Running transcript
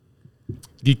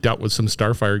geeked out with some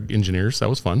Starfire engineers. That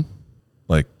was fun.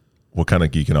 Like, what kind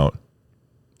of geeking out?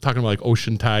 Talking about like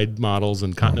ocean tide models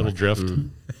and continental drift.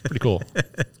 Pretty cool.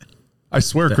 I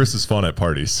swear Chris is fun at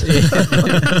parties.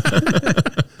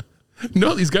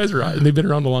 No, these guys are, they've been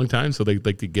around a long time, so they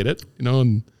like to get it, you know,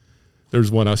 and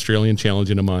there's one Australian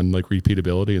challenging them on like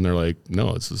repeatability, and they're like,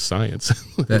 no, it's science.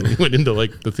 They went into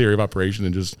like the theory of operation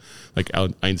and just like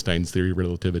Einstein's theory of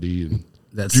relativity. And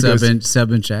that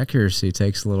sub-inch accuracy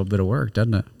takes a little bit of work,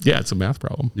 doesn't it? yeah, it's a math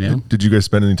problem. Yeah. Did you guys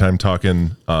spend any time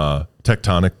talking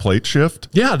tectonic plate shift?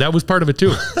 Yeah, that was part of it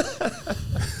too.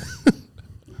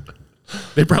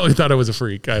 They probably thought I was a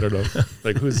freak. I don't know.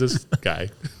 Like, who's this guy?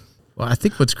 Well, I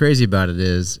think what's crazy about it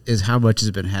is how much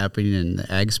has been happening in the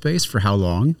ag space for how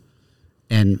long,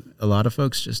 and a lot of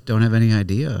folks just don't have any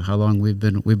idea how long we've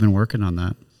been working on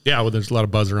that. Yeah, well, there's a lot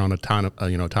of buzz around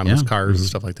autonomous cars and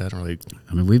stuff like that. And like,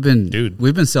 I mean, we've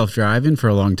been self-driving for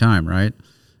a long time, right?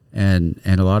 And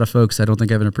a lot of folks, I don't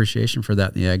think, have an appreciation for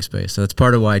that in the ag space. So that's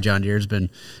part of why John Deere's been,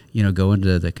 going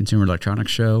to the Consumer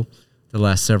Electronics Show the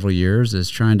last several years, is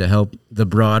trying to help the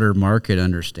broader market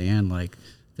understand, like,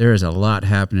 there is a lot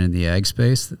happening in the ag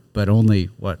space, but only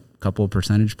a couple of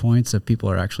percentage points of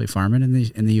people are actually farming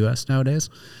in the U.S. nowadays.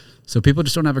 So people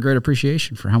just don't have a great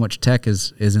appreciation for how much tech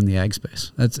is in the ag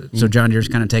space. So John Deere's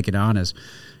kind of taken on as,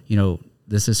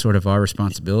 this is sort of our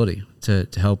responsibility to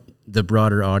help the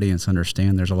broader audience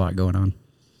understand there's a lot going on.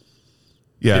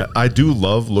 Yeah, I do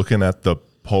love looking at the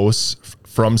posts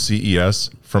from CES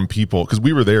from people, because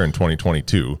we were there in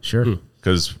 2022. Sure.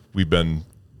 Because we've been,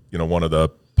 one of the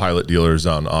pilot dealers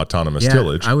on autonomous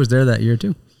tillage. I was there that year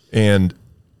too. And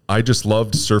I just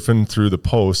loved surfing through the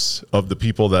posts of the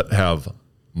people that have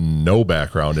no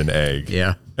background in ag.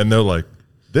 Yeah. And they're like,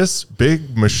 this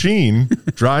big machine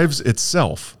drives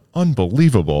itself.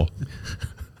 Unbelievable.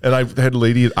 And I had a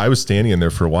lady, I was standing in there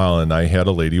for a while, and I had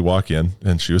a lady walk in,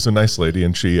 and she was a nice lady,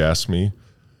 and she asked me,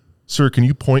 sir, can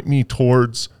you point me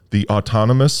towards the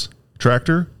autonomous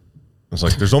tractor? I was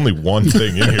like, there's only one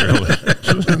thing in here.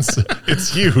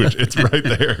 It's huge. It's right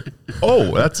there.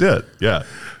 Oh, that's it. Yeah.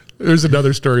 There's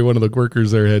another story. One of the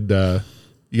workers there had,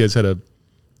 you guys had a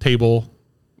table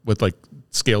with like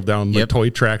scaled down like toy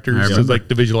tractors to like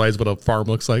to visualize what a farm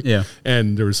looks like. Yeah.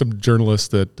 And there was some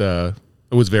journalist that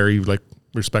was very like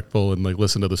respectful and like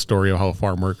listened to the story of how a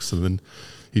farm works. And then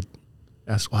he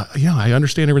asked, well, yeah, I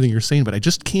understand everything you're saying, but I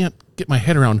just can't get my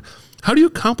head around, how do you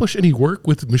accomplish any work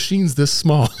with machines this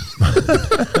small?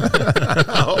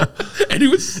 And he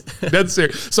was dead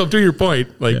serious. So to your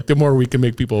point, like the more we can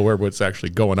make people aware of what's actually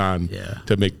going on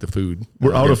to make the food.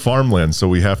 We're out of farmland, so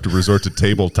we have to resort to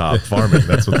tabletop farming.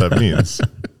 That's what that means.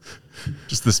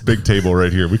 Just this big table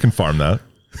right here. We can farm that.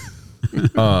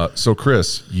 So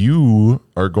Chris, you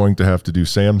are going to have to do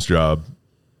Sam's job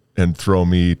and throw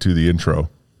me to the intro.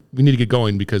 We need to get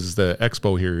going because the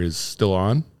expo here is still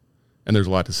on and there's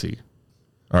a lot to see.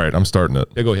 All right, I'm starting it.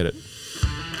 Yeah, go hit it.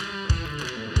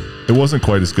 It wasn't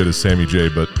quite as good as Sammy J,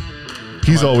 but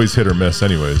he's always hit or miss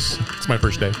anyways. It's my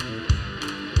first day.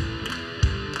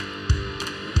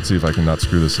 Let's see if I can not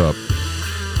screw this up.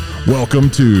 Welcome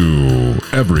to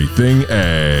Everything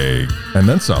Ag, and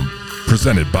then some.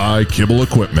 Presented by Kibble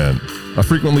Equipment. A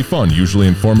frequently fun, usually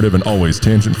informative, and always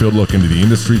tangent-filled look into the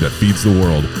industry that feeds the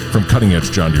world. From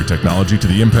cutting-edge John Deere technology to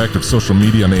the impact of social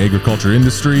media on the agriculture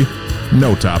industry,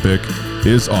 no topic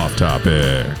is off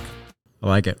topic. I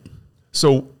like it.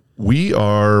 So we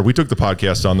took the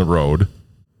podcast on the road.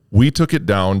 We took it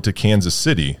down to Kansas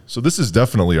City. So this is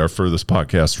definitely our furthest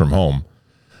podcast from home.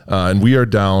 And we are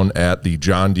down at the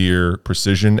John Deere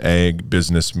Precision Ag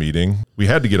Business Meeting. We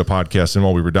had to get a podcast in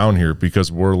while we were down here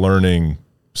because we're learning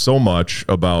so much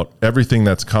about everything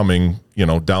that's coming,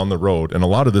 down the road. And a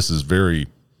lot of this is very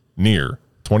near.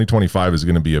 2025 is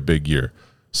going to be a big year.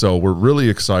 So we're really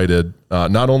excited.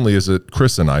 Not only is it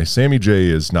Chris and I, Sammy J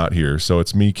is not here. So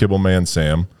it's me, Kibble Man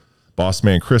Sam. Boss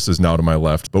Man Chris is now to my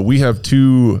left. But we have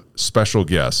two special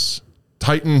guests,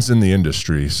 titans in the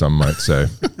industry, some might say.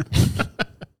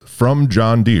 From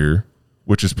John Deere,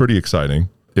 which is pretty exciting.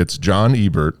 It's Jon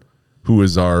Ebert, who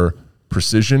is our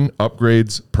Precision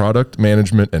Upgrades Product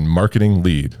Management and Marketing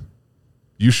Lead.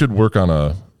 You should work on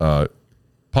a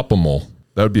PUPML.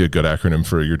 That would be a good acronym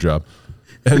for your job.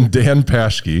 And Dan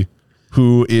Paschke,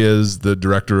 who is the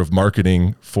Director of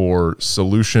Marketing for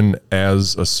Solution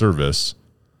as a Service,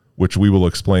 which we will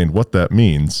explain what that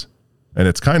means. And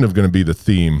it's kind of going to be the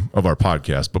theme of our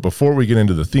podcast. But before we get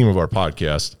into the theme of our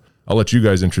podcast, I'll let you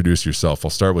guys introduce yourself.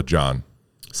 I'll start with John.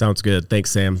 Sounds good.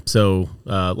 Thanks, Sam. So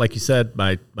like you said,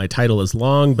 my title is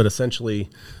long, but essentially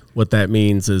what that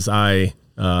means is I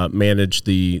manage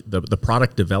the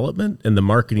product development and the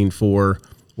marketing for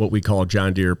what we call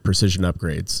John Deere precision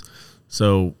upgrades.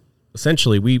 So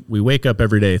essentially, we wake up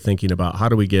every day thinking about how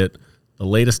do we get the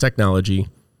latest technology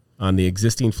on the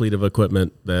existing fleet of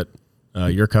equipment that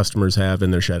your customers have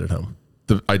in their shed at home.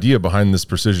 The idea behind this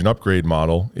precision upgrade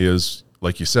model is,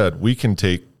 like you said, we can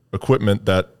take equipment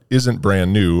that isn't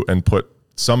brand new and put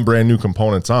some brand new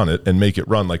components on it and make it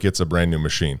run like it's a brand new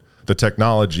machine. The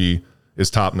technology is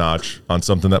top notch on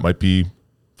something that might be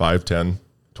 5, 10,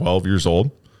 12 years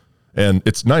old. And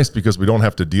it's nice because we don't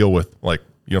have to deal with, like,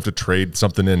 you have to trade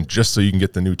something in just so you can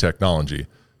get the new technology.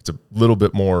 It's a little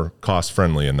bit more cost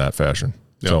friendly in that fashion.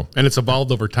 Yeah. So, and it's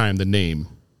evolved over time, the name.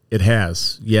 It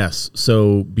has, yes.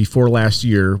 So before last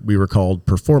year, we were called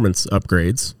Performance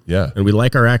Upgrades. Yeah. And we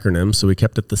like our acronym, so we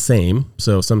kept it the same.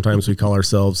 So sometimes we call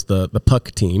ourselves the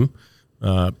PUC team,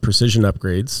 Precision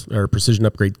Upgrades, or Precision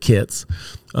Upgrade Kits.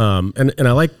 And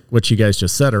I like what you guys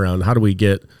just said around how do we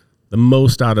get the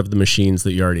most out of the machines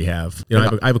that you already have. You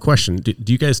know, I have a question.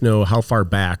 Do you guys know how far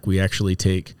back we actually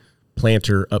take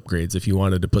planter upgrades if you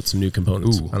wanted to put some new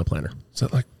components on a planter? is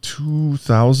that like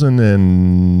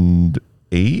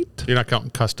 2008? You're not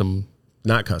counting custom.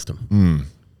 Not custom.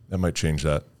 That might change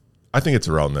that. I think it's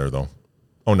around there, though.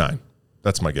 09.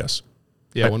 That's my guess.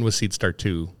 Yeah, when was SeedStar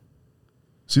 2?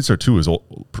 SeedStar 2 is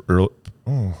old. Early,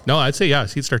 No, I'd say, yeah,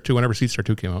 SeedStar 2, whenever SeedStar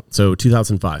 2 came out. So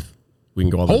 2005. We can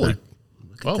go all the way Holy. back.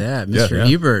 Oh, That Mr.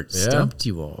 Yeah. Ebert stumped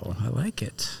you all. I like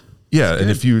it. Yeah, and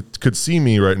if you could see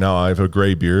me right now, I have a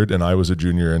gray beard, and I was a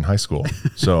junior in high school.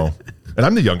 So, and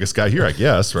I'm the youngest guy here, I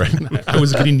guess, right? I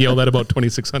was getting yelled at about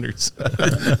 2600s.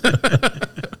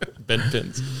 Bent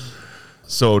pins.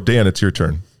 So, Dan, it's your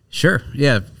turn. Sure.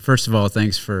 Yeah. First of all,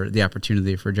 thanks for the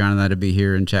opportunity for John and I to be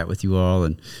here and chat with you all,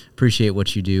 and appreciate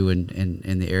what you do and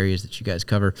the areas that you guys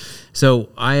cover. So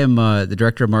I am the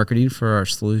Director of Marketing for our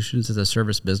Solutions as a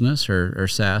Service business, or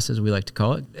SaaS as we like to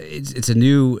call it. It's a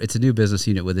new business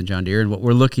unit within John Deere, and what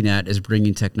we're looking at is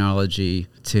bringing technology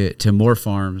to more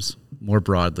farms more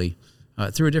broadly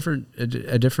through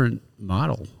a different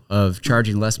model of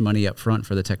charging less money up front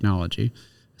for the technology.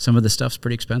 Some of the stuff's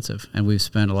pretty expensive, and we've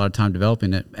spent a lot of time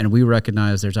developing it. And we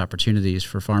recognize there's opportunities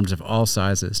for farms of all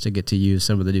sizes to get to use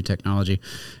some of the new technology.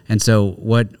 And so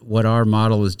what our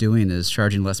model is doing is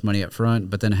charging less money up front,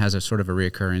 but then it has a sort of a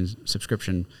reoccurring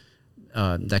subscription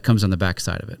that comes on the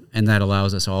backside of it. And that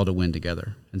allows us all to win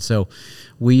together. And so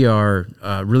we are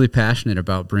really passionate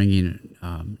about bringing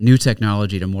new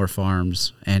technology to more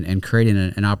farms and creating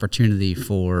an opportunity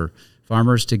for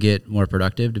farmers to get more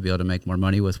productive, to be able to make more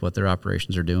money with what their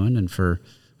operations are doing, and for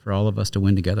all of us to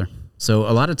win together. So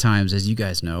a lot of times, as you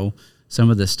guys know, some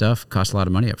of this stuff costs a lot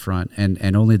of money up front,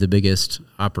 and only the biggest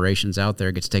operations out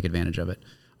there get to take advantage of it.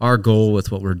 Our goal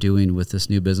with what we're doing with this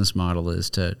new business model is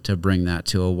to bring that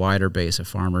to a wider base of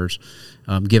farmers,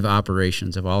 give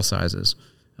operations of all sizes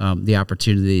the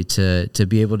opportunity to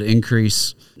be able to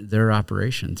increase their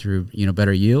operation through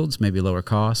better yields, maybe lower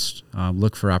costs,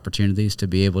 look for opportunities to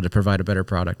be able to provide a better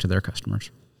product to their customers.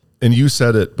 And you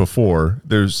said it before,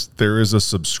 there is a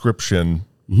subscription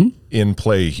in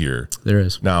play here. There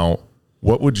is. Now,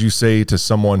 what would you say to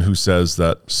someone who says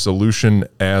that solution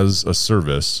as a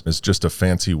service is just a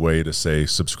fancy way to say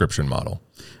subscription model?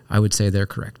 I would say they're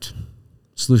correct.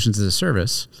 Solutions as a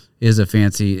service is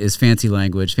fancy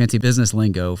language, fancy business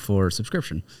lingo for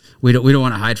subscription. We don't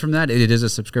want to hide from that. It is a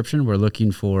subscription. We're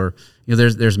looking for,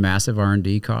 there's massive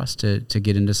R&D costs to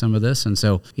get into some of this. And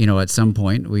so, at some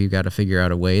point we've got to figure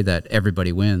out a way that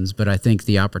everybody wins. But I think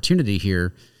the opportunity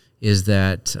here is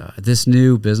that this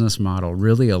new business model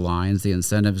really aligns the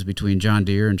incentives between John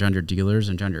Deere and John Deere dealers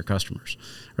and John Deere customers,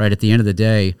 right? At the end of the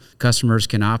day, customers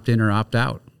can opt in or opt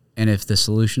out. And if the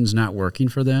solution's not working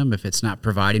for them, if it's not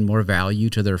providing more value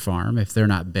to their farm, if they're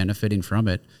not benefiting from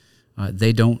it,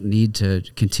 they don't need to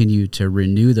continue to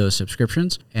renew those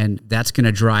subscriptions. And that's going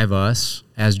to drive us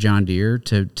as John Deere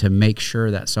to make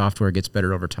sure that software gets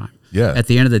better over time. Yeah. At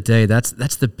the end of the day, that's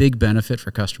the big benefit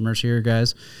for customers here,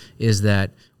 guys, is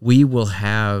that we will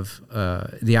have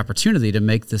the opportunity to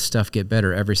make this stuff get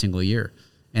better every single year.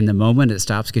 And the moment it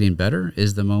stops getting better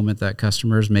is the moment that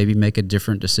customers maybe make a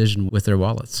different decision with their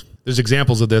wallets. There's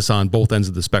examples of this on both ends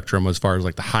of the spectrum as far as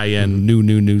like the high-end,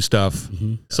 new stuff.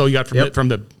 So you got from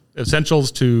the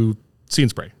essentials to See and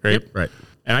Spray, right? Yep. Right.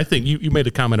 And I think you made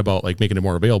a comment about like making it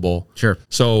more available. Sure.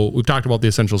 So we've talked about the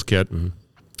essentials kit.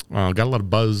 Got a lot of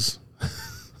buzz.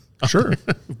 Sure.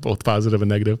 Both positive and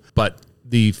negative. But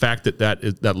the fact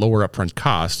that lower upfront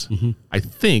cost, I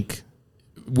think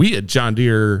we at John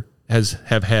Deere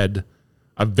have had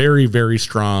a very, very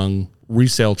strong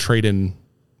resale trade-in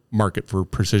market for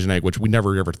precision ag, which we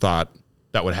never ever thought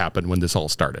that would happen when this all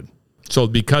started. So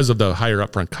because of the higher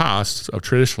upfront costs of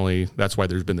traditionally, that's why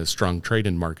there's been this strong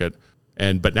trade-in market.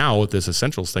 But now with this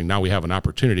essentials thing, now we have an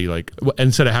opportunity. Like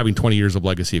instead of having 20 years of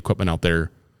legacy equipment out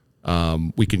there,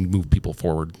 we can move people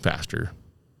forward faster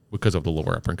because of the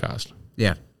lower upfront cost.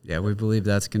 Yeah, we believe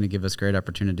that's going to give us great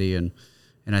opportunity, and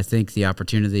I think the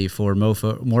opportunity for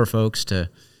more folks to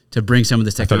bring some of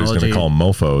this technology. I thought he was going to call them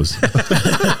mofos.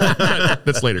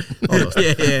 That's later.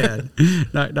 Yeah.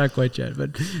 Not quite yet,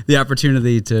 but the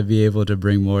opportunity to be able to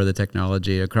bring more of the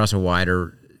technology across a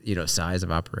wider size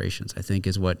of operations, I think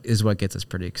is what gets us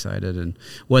pretty excited. And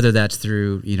whether that's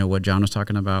through what John was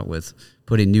talking about with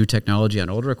putting new technology on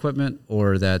older equipment,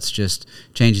 or that's just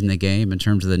changing the game in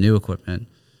terms of the new equipment,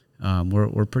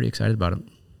 we're pretty excited about it.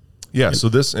 Yeah. So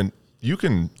this, and you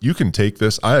can take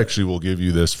this. I actually will give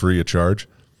you this free of charge.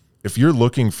 If you're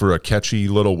looking for a catchy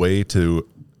little way to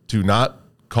not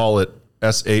call it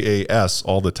SaaS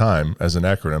all the time as an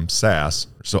acronym, SaaS.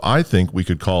 So I think we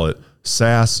could call it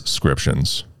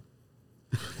SaaScriptions.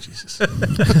 Jesus.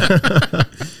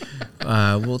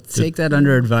 We'll take that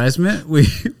under advisement. We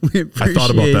appreciate, I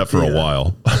thought about that for a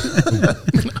while.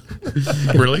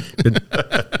 Really?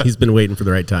 He's been waiting for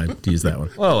the right time to use that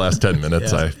one. Well, last 10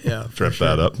 minutes, I tripped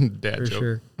that up. Dad for joke.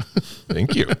 sure.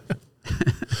 Thank you.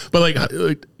 But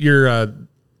like your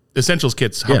essentials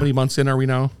kits, how many months in are we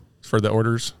now for the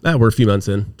orders? We're a few months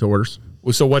in to orders.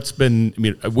 So what's been,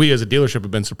 we as a dealership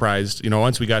have been surprised,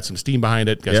 once we got some steam behind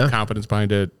it, got some confidence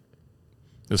behind it,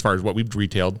 as far as what we've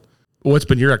retailed. What's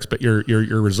been your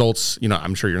results?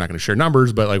 I'm sure you're not going to share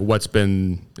numbers, but like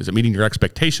is it meeting your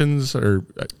expectations or?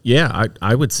 Yeah,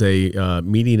 I would say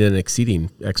meeting and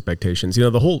exceeding expectations.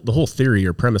 The whole theory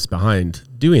or premise behind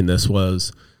doing this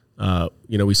was,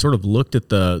 we sort of looked at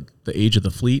the age of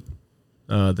the fleet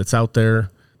that's out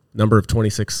there, number of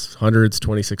 2600s,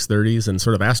 2630s, and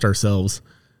sort of asked ourselves,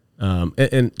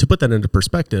 and to put that into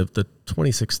perspective, the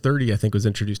 2630 I think was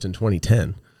introduced in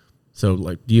 2010. So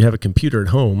like, do you have a computer at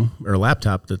home or a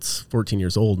laptop that's 14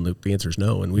 years old? And the answer is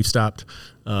no. And we've stopped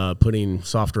putting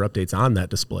software updates on that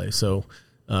display. So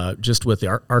just with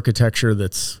the architecture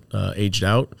that's aged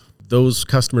out, those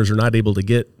customers are not able to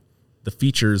get the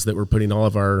features that we're putting all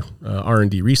of our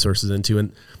R&D resources into.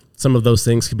 And some of those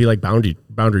things could be like boundary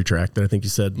track that I think you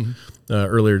said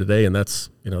earlier today. And that's,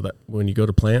 that when you go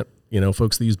to plant,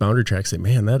 folks that use boundary track say,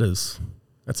 man, that's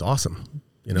awesome.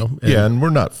 And we're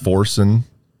not forcing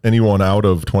anyone out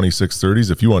of 2630s.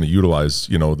 If you want to utilize,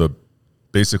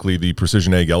 basically the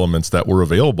precision ag elements that were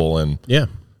available in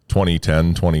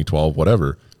 2010, 2012,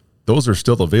 whatever, those are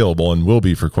still available and will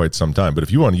be for quite some time. But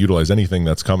if you want to utilize anything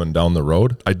that's coming down the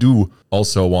road, I do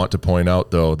also want to point out,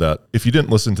 though, that if you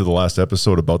didn't listen to the last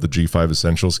episode about the G5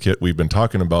 Essentials kit, we've been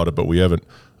talking about it, but we haven't,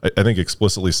 I think,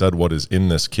 explicitly said what is in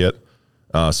this kit.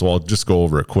 So I'll just go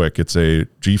over it quick. It's a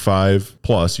G5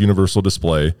 Plus universal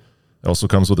display. It also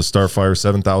comes with a Starfire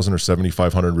 7000 or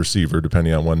 7500 receiver,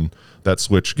 depending on when that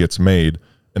switch gets made,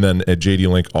 and then a JD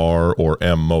Link R or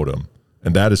M modem.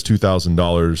 And that is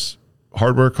 $2,000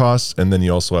 hardware costs, and then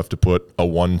you also have to put a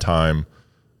one-time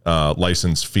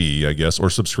license fee, I guess, or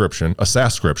subscription, a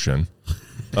SaaScription.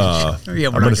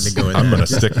 We're not going to go in there. I'm going to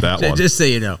stick that one. Just so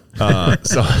you know.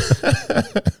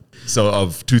 So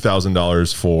of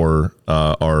 $2,000 for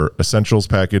our Essentials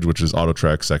package, which is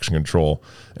AutoTrack, Section Control,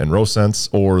 and RowSense,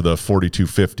 or the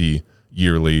 $4,250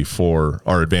 yearly for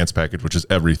our Advanced package, which is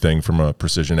everything from a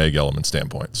precision ag element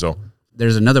standpoint. So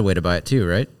there's another way to buy it too,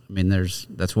 right?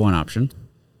 That's one option.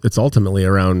 It's ultimately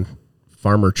around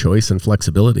farmer choice and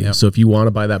flexibility. Yep. So if you want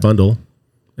to buy that bundle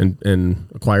and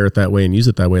acquire it that way and use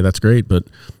it that way, that's great. But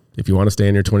if you want to stay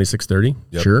in your 2630,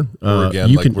 sure. Or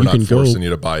again, we're not forcing you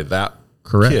to buy that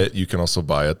kit. You can also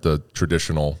buy it the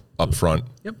traditional upfront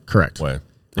way.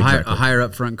 A higher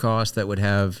upfront cost that would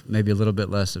have maybe a little bit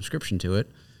less subscription to it.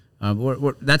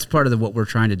 That's part of what we're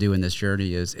trying to do in this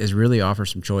journey is really offer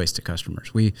some choice to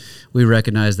customers. We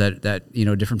recognize that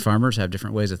different farmers have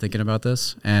different ways of thinking about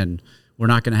this, and we're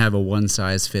not going to have a one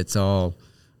size fits all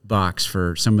box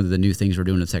for some of the new things we're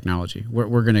doing with technology.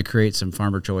 We're going to create some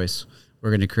farmer choice.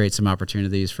 We're going to create some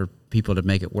opportunities for people to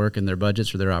make it work in their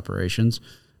budgets or their operations.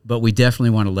 But we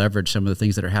definitely want to leverage some of the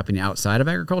things that are happening outside of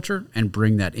agriculture and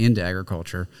bring that into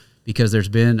agriculture. Because there's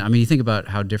been, you think about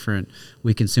how different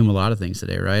we consume a lot of things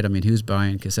today, right? Who's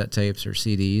buying cassette tapes or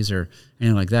CDs or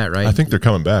anything like that, right? I think they're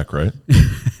coming back, right?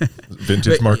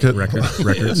 Vintage market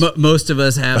records. Most of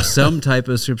us have some type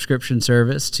of subscription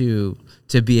service to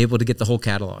be able to get the whole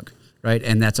catalog, right?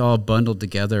 And that's all bundled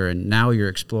together. And now you're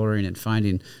exploring and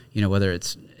finding, whether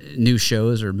it's new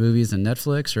shows or movies on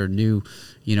Netflix or new,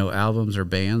 albums or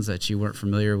bands that you weren't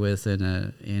familiar with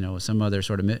in some other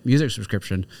sort of music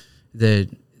subscription.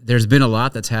 there's been a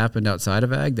lot that's happened outside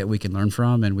of ag that we can learn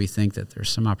from, and we think that there's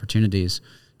some opportunities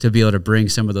to be able to bring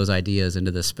some of those ideas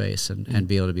into this space and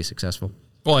be able to be successful.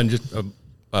 Well, and just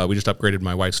we just upgraded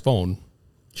my wife's phone.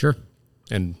 Sure.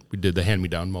 And we did the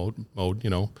hand-me-down mode,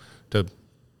 to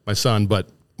my son, but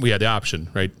we had the option,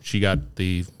 right? She got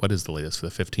what is the latest, the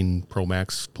 15 Pro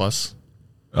Max Plus?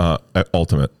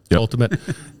 Ultimate. Yep. Ultimate.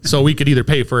 So we could either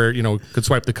pay for, could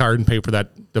swipe the card and pay for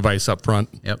that device up front.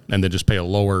 Yep. And then just pay a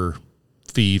lower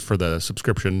fee for the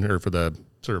subscription or for the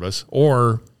service.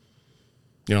 Or,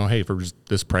 hey, for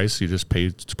this price, you just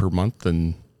pay per month,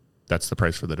 and that's the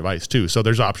price for the device too. So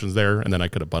there's options there. And then I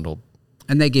could have bundled.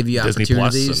 And they give you Disney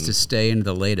opportunities to stay into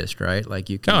the latest, right? Like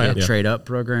you can get trade up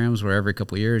programs where every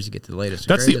couple of years you get to the latest.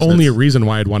 That's the only reason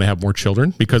why I'd want to have more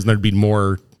children, because there'd be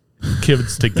more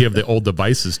kids to give the old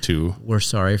devices to. We're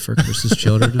sorry for Chris's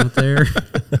children out there.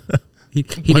 He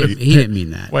didn't mean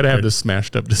that. Why'd I have this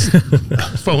smashed up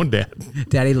phone, Dad?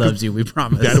 Daddy loves you, we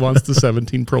promise. Dad wants the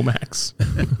 17 Pro Max.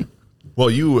 Well,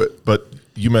 you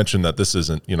mentioned that this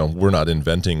isn't, we're not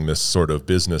inventing this sort of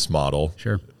business model.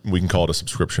 Sure. We can call it a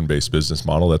subscription-based business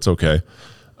model. That's okay.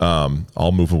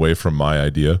 I'll move away from my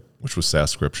idea, which was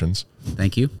SaaScriptions.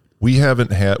 Thank you. We've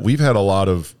had a lot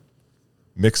of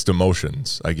mixed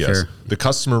emotions, I guess. Sure. The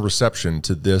customer reception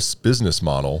to this business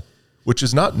model, which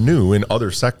is not new in other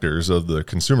sectors of the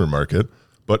consumer market,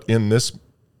 but in this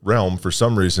realm, for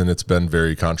some reason, it's been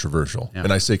very controversial. Yeah.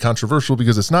 And I say controversial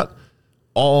because it's not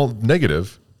all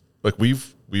negative. Like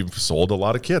we've sold a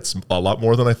lot of kits, a lot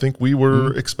more than I think we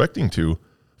were expecting to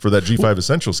for that G5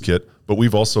 Essentials kit, but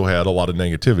we've also had a lot of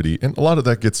negativity, and a lot of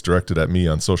that gets directed at me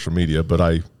on social media, but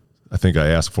I think I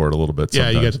ask for it a little bit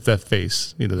sometimes. Yeah, you get that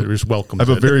face, that just welcomes I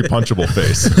have a very punchable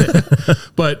face.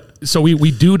 But so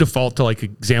we do default to like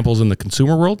examples in the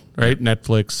consumer world, right?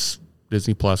 Netflix,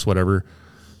 Disney Plus, whatever.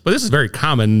 But this is very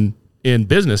common in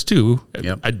business too.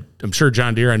 Yep. I'm sure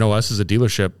John Deere, I know us as a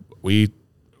dealership, we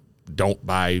don't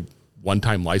buy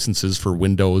one-time licenses for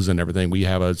Windows and everything. We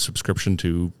have a subscription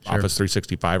to Office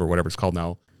 365 or whatever it's called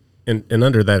now. And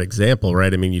under that example,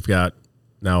 right, I mean, you've got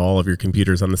now all of your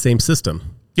computers on the same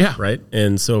system. Yeah. Right.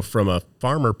 And so from a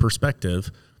farmer perspective,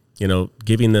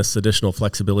 giving this additional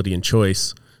flexibility and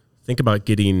choice, think about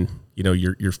getting,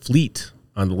 your fleet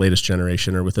on the latest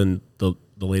generation or within the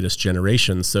latest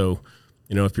generation. So,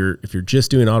 if you're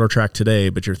just doing AutoTrack today,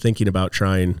 but you're thinking about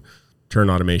trying turn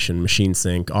automation, machine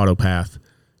sync, AutoPath,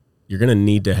 you're going to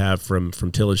need to have from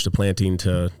tillage to planting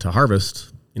to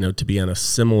harvest, to be on a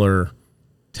similar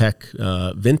tech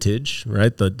vintage,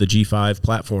 right? The G5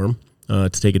 platform to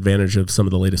take advantage of some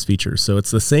of the latest features. So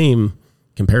it's the same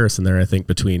comparison there, I think,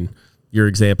 between your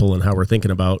example and how we're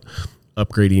thinking about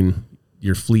upgrading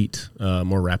your fleet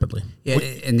more rapidly. Yeah,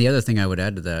 and the other thing I would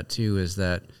add to that too is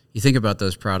that you think about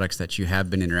those products that you have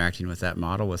been interacting with that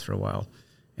model with for a while,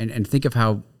 and think of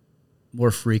how more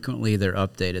frequently they're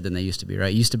updated than they used to be,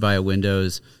 right? You used to buy a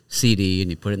Windows CD and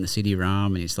you put it in the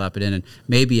CD-ROM and you slap it in, and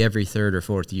maybe every third or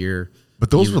fourth year. But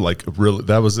those were like really,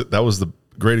 that was the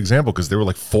great example, because they were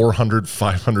like $400,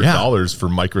 $500 for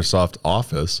Microsoft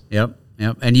Office. Yep.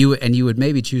 And you would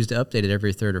maybe choose to update it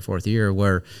every third or fourth year,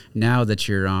 where now that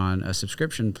you're on a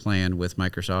subscription plan with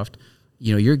Microsoft,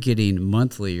 you're getting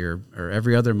monthly or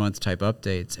every other month type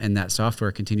updates, and that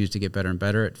software continues to get better and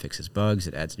better. It fixes bugs,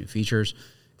 it adds new features.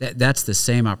 That's the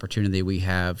same opportunity we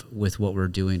have with what we're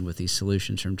doing with these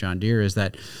solutions from John Deere, is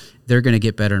that they're going to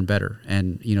get better and better.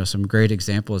 And, some great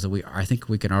examples that I think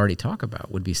we can already talk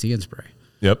about would be See and Spray.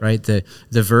 Yep. Right. The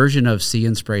version of See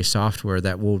and Spray software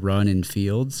that will run in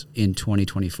fields in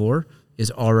 2024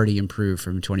 is already improved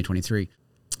from 2023.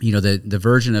 The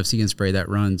version of See and Spray that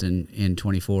runs in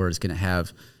 24 is going to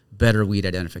have better weed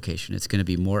identification. It's going to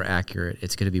be more accurate.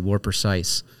 It's going to be more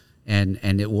precise. And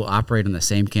it will operate on the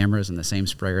same cameras and the same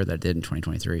sprayer that it did in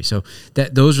 2023. So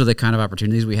those are the kind of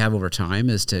opportunities we have over time,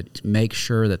 is to make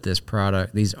sure that this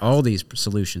product, all these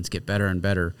solutions get better and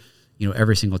better,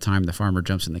 every single time the farmer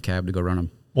jumps in the cab to go run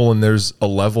them. Well, and there's a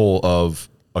level of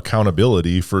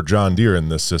accountability for John Deere in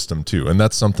this system too. And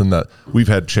that's something that we've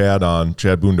had Chad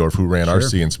Boondorf, who ran our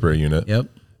See and Spray unit. Yep.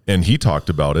 And he talked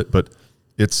about it, but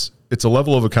it's a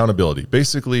level of accountability.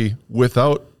 Basically,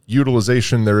 without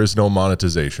utilization, there is no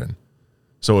monetization.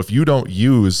 So if you don't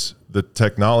use the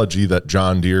technology that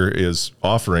John Deere is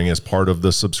offering as part of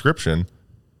the subscription,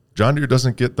 John Deere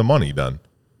doesn't get the money then.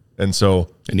 And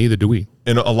neither do we.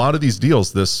 In a lot of these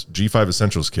deals, this G5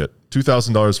 Essentials kit,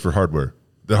 $2,000 for hardware.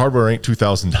 The hardware ain't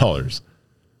 $2,000.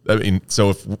 I mean, so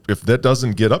if that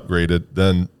doesn't get upgraded,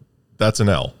 then that's an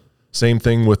L. Same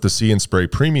thing with the See and Spray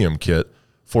Premium kit,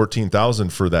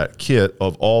 $14,000 for that kit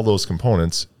of all those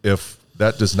components. If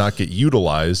that does not get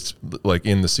utilized, like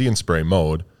in the See and Spray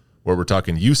mode, where we're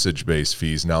talking usage-based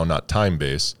fees now, not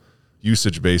time-based,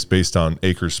 usage-based based on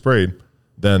acres sprayed,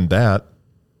 then that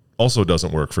also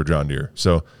doesn't work for John Deere.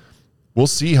 So we'll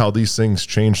see how these things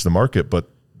change the market. But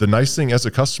the nice thing as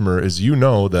a customer is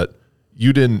that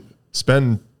you didn't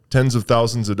spend tens of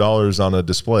thousands of dollars on a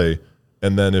display,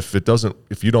 and then if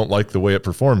you don't like the way it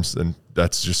performs, then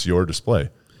that's just your display.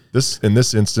 In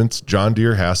this instance, John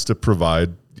Deere has to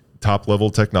provide top-level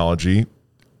technology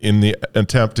in the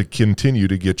attempt to continue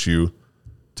to get you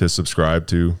to subscribe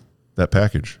to that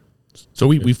package. So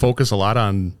we focus a lot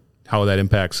on how that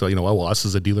impacts, us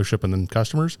as a dealership and then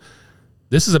customers.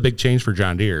 This is a big change for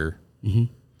John Deere. Mm-hmm.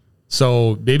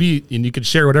 So maybe, and you could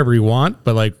share whatever you want,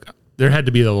 but like there had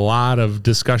to be a lot of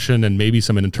discussion and maybe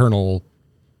some internal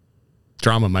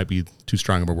drama might be too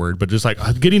strong of a word, but just like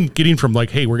getting from like,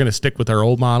 hey, we're going to stick with our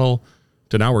old model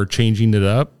to now we're changing it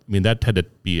up. I mean, that had to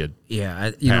be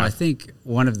I think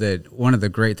one of the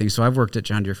great things. So I've worked at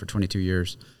John Deere for 22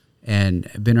 years and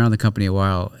been around the company a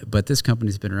while, but this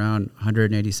company's been around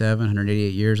 187, 188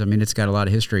 years. I mean, it's got a lot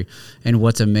of history. And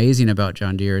what's amazing about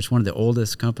John Deere, it's one of the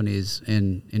oldest companies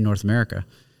in North America,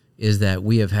 is that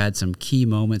we have had some key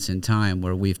moments in time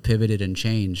where we've pivoted and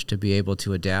changed to be able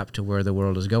to adapt to where the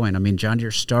world is going. I mean, John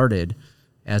Deere started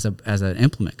as an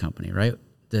implement company, right?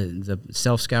 The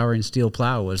self-scouring steel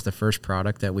plow was the first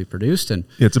product that we produced. And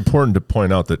it's important to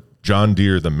point out that John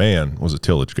Deere, the man, was a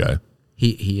tillage guy.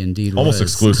 He indeed almost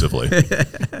was. Exclusively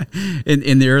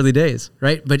in the early days,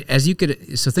 right? But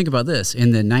so think about this.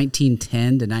 In the 1910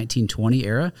 to 1920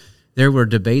 era, there were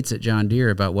debates at John Deere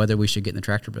about whether we should get in the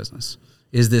tractor business.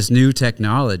 Is this new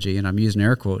technology, and I'm using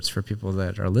air quotes for people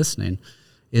that are listening,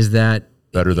 is that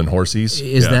better than horses?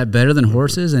 Is that better than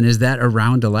horses? And is that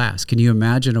around to last? Can you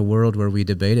imagine a world where we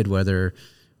debated whether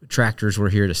tractors were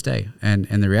here to stay? And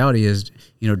the reality is,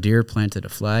 Deere planted a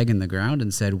flag in the ground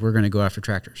and said, we're going to go after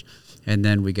tractors. And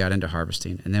then we got into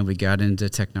harvesting, and then we got into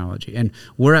technology. And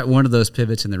we're at one of those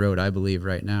pivots in the road, I believe,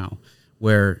 right now,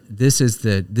 where this is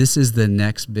the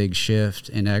next big shift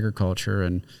in agriculture.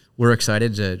 And we're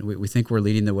excited we think we're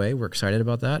leading the way. We're excited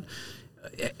about that.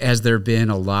 Has there been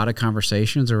a lot of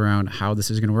conversations around how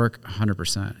this is going to work?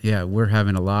 100%. Yeah, we're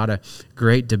having a lot of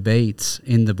great debates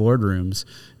in the boardrooms,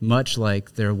 much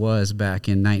like there was back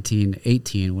in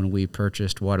 1918 when we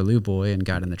purchased Waterloo Boy and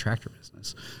got in the tractor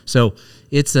business. So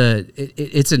it's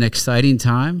an exciting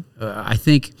time. I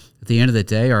think at the end of the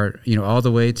day, all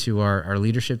the way to our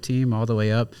leadership team, all the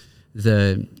way up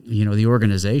the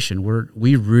organization,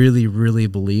 we really, really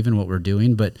believe in what we're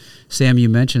doing. But Sam, you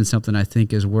mentioned something I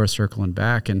think is worth circling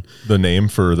back, and the name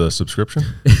for the subscription.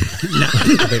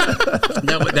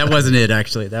 That wasn't it.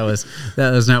 Actually, that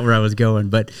was not where I was going.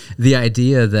 But the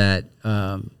idea that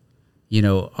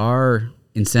our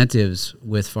incentives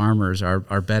with farmers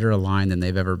are better aligned than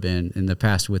they've ever been in the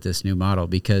past with this new model.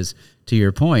 Because to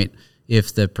your point,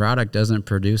 if the product doesn't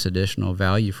produce additional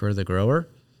value for the grower,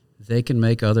 they can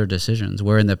make other decisions.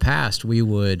 Where in the past, we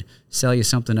would sell you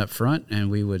something up front and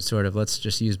we would sort of, let's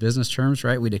just use business terms,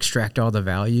 right? We'd extract all the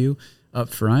value up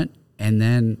front. And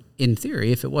then in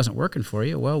theory, if it wasn't working for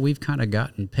you, well, we've kind of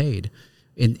gotten paid.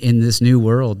 In this new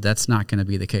world, that's not going to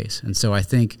be the case. And so I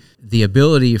think the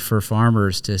ability for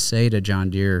farmers to say to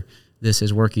John Deere, this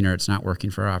is working or it's not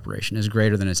working for our operation, is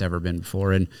greater than it's ever been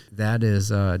before. And that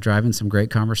is driving some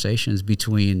great conversations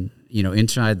between,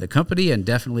 inside the company and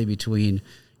definitely between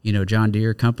John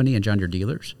Deere company and John Deere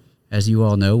dealers. As you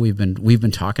all know, we've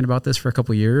been talking about this for a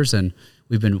couple of years, and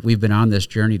we've been on this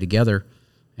journey together.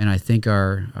 And I think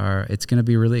it's going to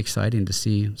be really exciting to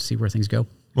see where things go.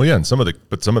 Well, yeah, and some of the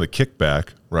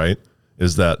kickback, right,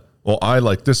 is that, well, I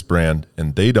like this brand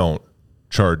and they don't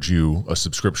charge you a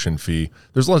subscription fee.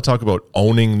 There's a lot of talk about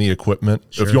owning the equipment.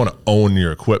 Sure. So if you want to own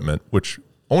your equipment, which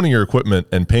owning your equipment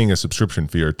and paying a subscription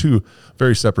fee are two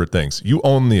very separate things. You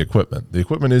own the equipment. The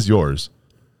equipment is yours.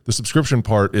 The subscription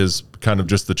part is kind of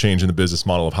just the change in the business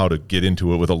model of how to get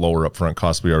into it with a lower upfront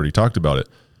cost. We already talked about it.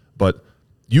 But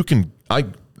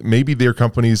maybe their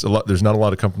companies, there's not a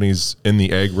lot of companies in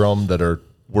the ag realm that are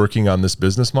working on this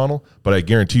business model, but I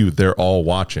guarantee you they're all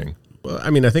watching. Well,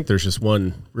 I mean, I think there's just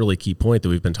one really key point that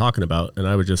we've been talking about, and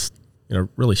I would just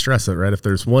really stress it, right? If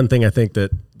there's one thing I think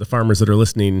that the farmers that are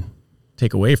listening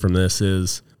take away from this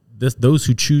is those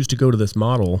who choose to go to this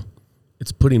model,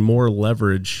 it's putting more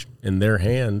leverage in their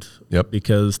hand. Yep.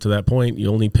 Because to that point, you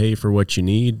only pay for what you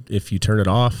need. If you turn it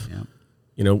off,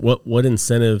 what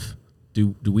incentive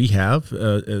do we have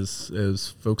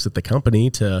as folks at the company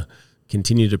to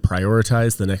continue to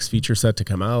prioritize the next feature set to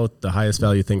come out, the highest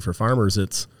value thing for farmers?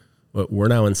 We're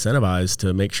now incentivized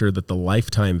to make sure that the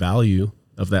lifetime value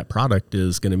of that product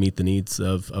is going to meet the needs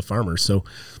of farmers. So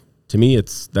to me,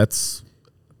 that's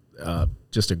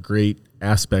just a great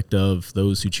aspect of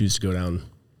those who choose to go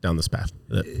down this path.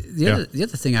 The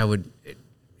other thing I would,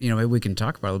 maybe we can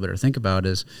talk about a little bit or think about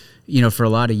is, for a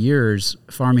lot of years,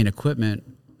 farming equipment,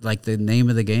 like the name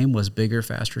of the game was bigger,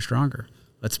 faster, stronger.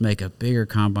 Let's make a bigger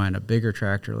combine, a bigger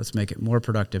tractor. Let's make it more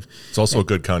productive. It's also a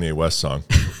good Kanye West song.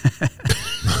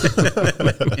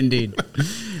 Indeed.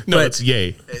 No, it's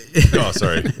Yay. Oh,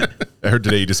 sorry. I heard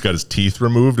today he just got his teeth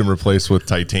removed and replaced with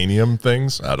titanium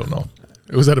things. I don't know.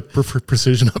 Was that a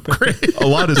precision upgrade? A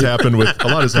lot has happened with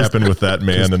that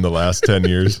man in the last 10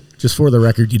 years. Just for the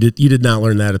record, you did not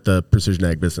learn that at the Precision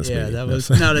Ag Business meeting. That was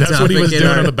not a That's what he was doing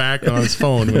our, on the back on his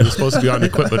phone when he was supposed to be on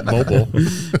equipment mobile.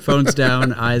 Phones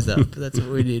down, eyes up. That's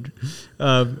what we need.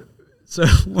 So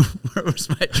where was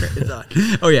my train of thought?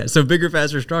 Oh yeah, so bigger,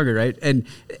 faster, stronger, right? And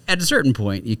at a certain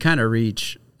point, you kind of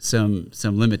reach some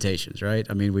limitations, right?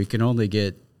 I mean, we can only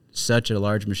get such a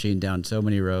large machine down so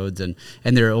many roads, and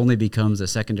there only becomes a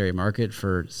secondary market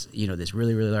for this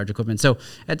really, really large equipment. So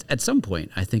at some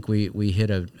point, I think we hit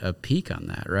a peak on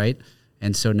that, right?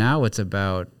 And so now it's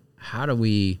about how do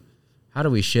we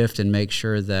shift and make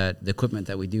sure that the equipment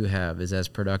that we do have is as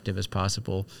productive as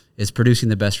possible, is producing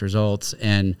the best results,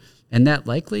 and that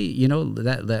likely,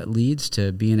 that leads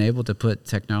to being able to put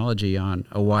technology on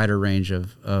a wider range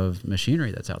of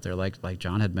machinery that's out there. Like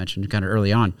John had mentioned kind of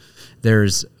early on,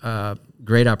 there's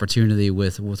great opportunity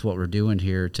with what we're doing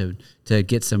here to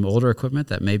get some older equipment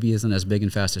that maybe isn't as big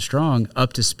and fast as strong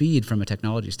up to speed from a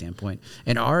technology standpoint.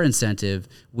 And our incentive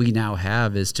we now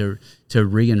have is to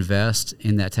reinvest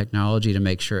in that technology to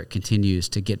make sure it continues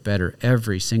to get better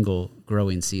every single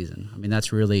growing season. I mean,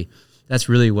 that's really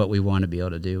what we want to be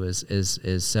able to do is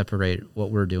separate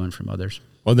what we're doing from others.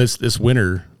 Well, this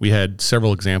winter, we had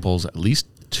several examples, at least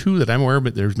two that I'm aware of,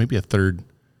 but there's maybe a third,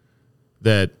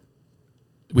 that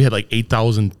we had like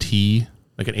 8,000T,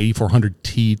 like an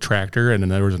 8400T tractor, and then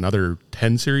there was another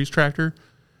 10 series tractor.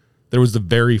 There was the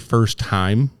very first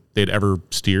time they'd ever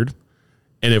steered.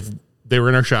 And if they were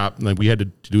in our shop, and like we had to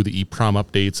do the EEPROM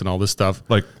updates and all this stuff.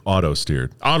 Like auto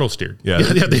steered. Yeah,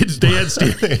 they had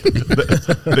steered.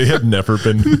 They had never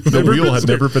been, the wheel had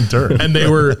never been turned. And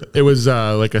it was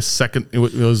like a second, it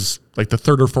was like the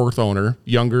third or fourth owner,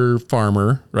 younger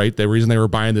farmer, right? The reason they were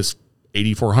buying this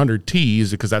 8400T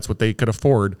is because that's what they could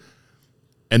afford.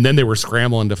 And then they were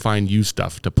scrambling to find used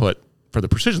stuff to put for the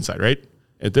precision side, right?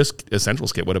 If this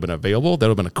Essentials kit would have been available, that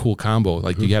would have been a cool combo.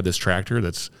 Like you have this tractor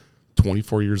that's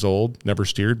 24 years old, never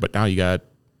steered, but now you got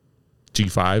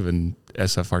G5 and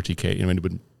SFRTK.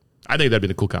 I think that'd be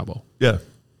a cool combo. Yeah.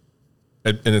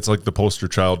 And it's like the poster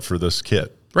child for this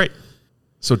kit. Right.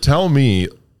 So tell me,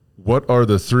 what are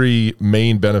the three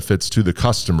main benefits to the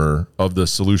customer of the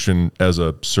solution as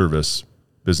a service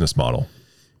business model?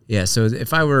 Yeah. So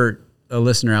if I were a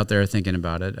listener out there thinking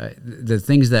about it, the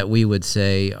things that we would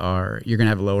say are you're going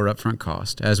to have a lower upfront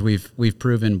cost, as we've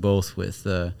proven both with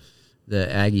the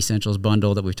Ag Essentials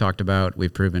bundle that we've talked about.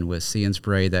 We've proven with See and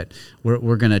Spray that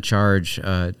we're going to charge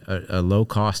a low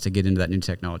cost to get into that new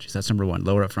technology. So that's number one,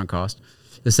 lower upfront cost.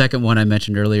 The second one I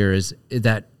mentioned earlier is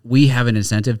that we have an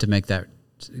incentive to make that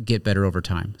get better over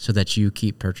time so that you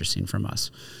keep purchasing from us.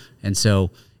 And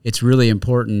so it's really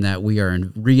important that we are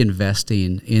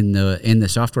reinvesting in the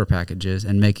software packages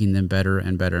and making them better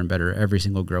and better and better every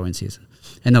single growing season.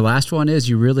 And the last one is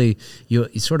you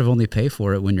sort of only pay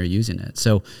for it when you're using it.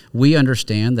 So we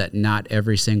understand that not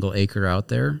every single acre out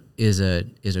there is a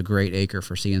great acre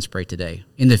for See and Spray today.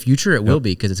 In the future, it will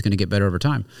be because it's going to get better over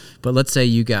time. But let's say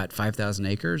you got 5,000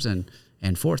 acres and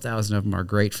 4,000 of them are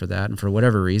great for that. And for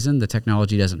whatever reason, the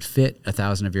technology doesn't fit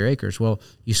 1,000 of your acres. Well,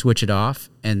 you switch it off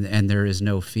and there is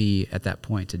no fee at that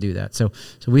point to do that. So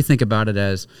we think about it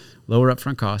as lower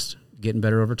upfront cost, getting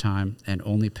better over time, and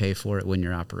only pay for it when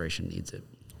your operation needs it.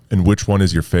 And which one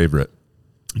is your favorite?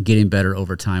 Getting better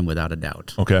over time, without a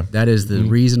doubt. Okay. That is the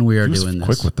reason we are doing this.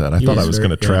 Quick with that. I thought I was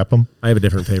going to trap him. I have a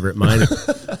different favorite. Mine,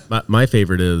 my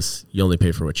favorite is you only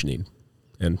pay for what you need.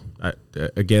 And I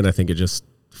think it just,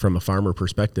 from a farmer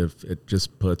perspective, it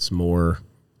just puts more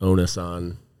onus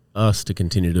on us to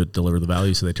continue to deliver the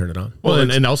value so they turn it on. Well,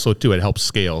 and also too, it helps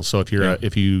scale. So if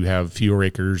if you have fewer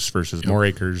acres versus more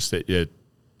acres, it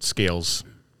scales.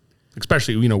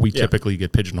 Especially, we typically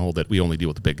get pigeonholed that we only deal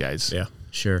with the big guys. Yeah,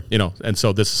 sure. And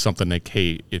so this is something like,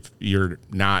 hey, if you're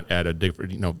not at a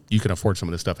different, you can afford some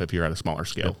of this stuff if you're at a smaller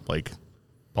scale, like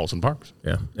Paulson Farms.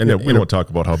 Yeah. And we don't talk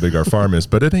about how big our farm is,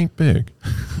 but it ain't big.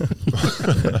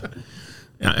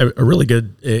 A really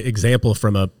good example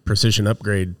from a precision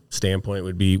upgrade standpoint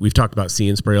would be, we've talked about See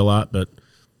and Spray a lot, but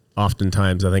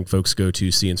oftentimes I think folks go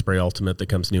to See and Spray Ultimate that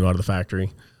comes new out of the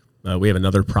factory. We have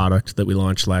another product that we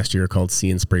launched last year called See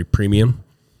and Spray Premium.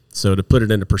 So to put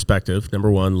it into perspective,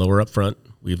 number one, lower upfront.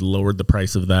 We've lowered the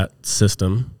price of that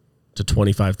system to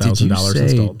 $25,000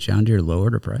 installed. John Deere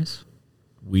lowered the price?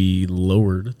 We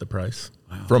lowered the price.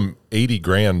 From 80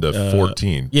 grand to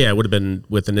 14. Yeah, it would have been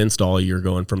with an install. You're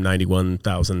going from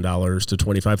 $91,000 to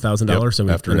 $25,000. Yep, So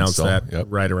we after announced install, that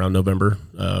right around November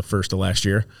 1st of last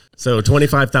year. So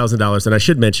 $25,000. And I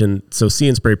should mention, so See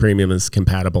and Spray Premium is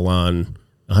compatible on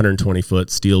 120 foot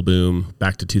steel boom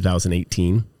back to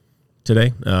 2018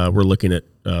 today. We're looking at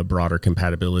broader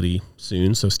compatibility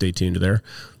soon, so stay tuned there.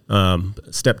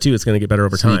 Step 2, it's going to get better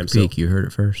over time. Sneak peek, you heard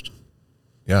it first.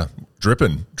 Yeah,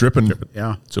 dripping.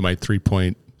 Yeah. So my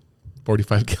 3.45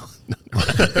 gallon.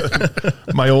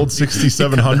 My old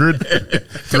 6700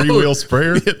 3-wheel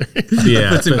sprayer.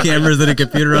 Yeah, Put some cameras and a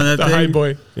computer on that The thing. high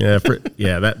boy.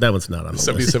 that one's not on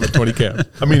the list. 7720 cam.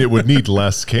 I mean, it would need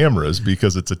less cameras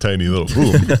because it's a tiny little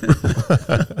boom.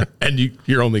 And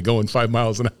you're only going 5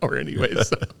 miles an hour anyway.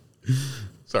 So.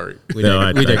 Sorry. We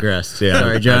digressed. Yeah,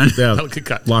 Sorry, John. That'll get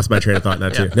cut. Lost my train of thought now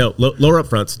too. No, lower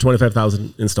upfront, so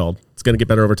 25,000 installed. It's going to get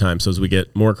better over time. So as we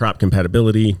get more crop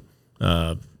compatibility,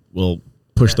 we'll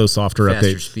push those software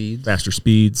updates, faster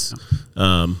speeds,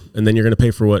 and then you're going to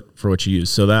pay for what you use.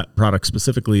 So that product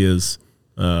specifically is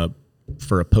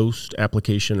for a post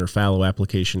application or fallow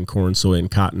application, corn, soy, and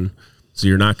cotton. So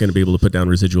you're not going to be able to put down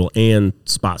residual and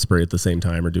spot spray at the same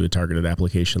time or do a targeted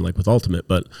application like with Ultimate.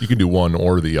 But You can do one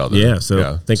or the other. yeah,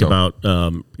 so think about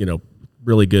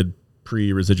really good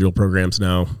pre-residual programs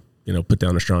now. Put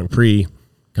down a strong pre,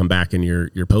 come back in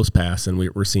your post pass, and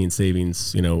we're seeing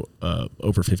savings.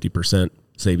 Over 50%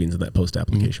 savings in that post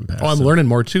application pass. Oh, I'm learning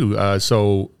more too.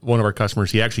 So one of our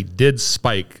customers, he actually did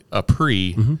spike a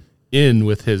pre in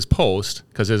with his post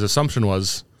because his assumption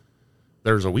was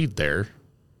there's a weed there.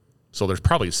 So there's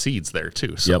probably seeds there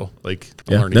too. So he's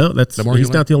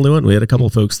not the only one. We had a couple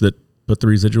of folks that put the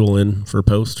residual in for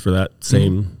post for that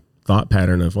same thought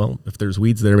pattern of, well, if there's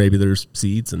weeds there, maybe there's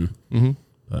seeds. And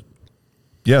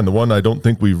Yeah, and the one I don't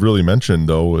think we've really mentioned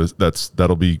though is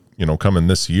that'll be coming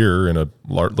this year in a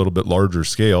little bit larger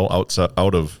scale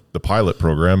out of the pilot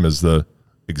program is the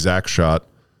Exact Shot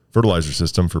fertilizer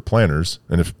system for planters.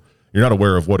 And if you're not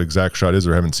aware of what Exact Shot is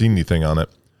or haven't seen anything on it,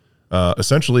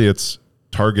 essentially it's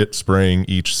target spraying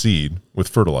each seed with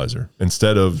fertilizer.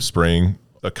 Instead of spraying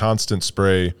a constant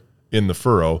spray in the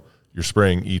furrow, you're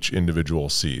spraying each individual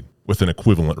seed with an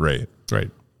equivalent rate.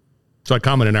 Right. So a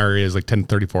common in our area is like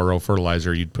 1034 row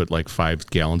fertilizer. You'd put like 5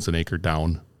 gallons an acre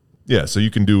down. Yeah. So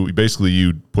you can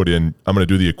you'd put in, I'm going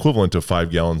to do the equivalent of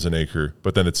 5 gallons an acre,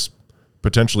 but then it's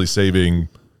potentially saving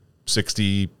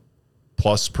 60+%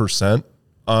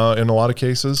 in a lot of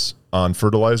cases on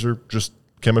fertilizer, just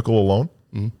chemical alone.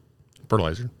 Mm-hmm.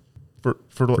 Fertilizer.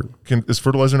 Is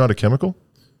fertilizer not a chemical?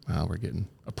 Well, we're getting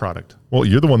a product. Well,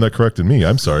 you're the one that corrected me.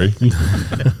 I'm sorry.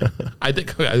 I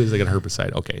think I was like a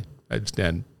herbicide. Okay. I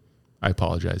understand. I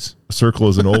apologize. A circle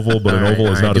is an oval, but an oval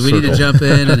is not a circle. Do we need to jump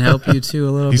in and help you too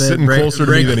a little He's bit? sitting closer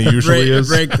to me than he usually is.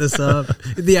 Break this up.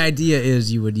 The idea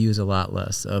is you would use a lot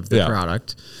less of the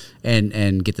product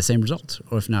and get the same results,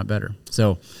 or if not better.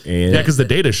 So because the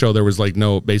data show there was like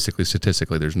basically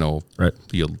statistically there's no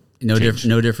yield. No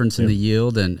difference in the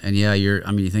yield, and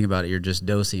you think about it, you're just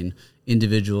dosing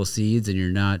individual seeds, and you're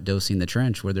not dosing the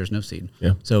trench where there's no seed.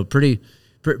 Yeah. So pretty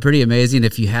amazing.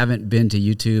 If you haven't been to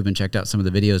YouTube and checked out some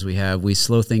of the videos we have, we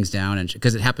slow things down, and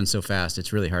because it happens so fast,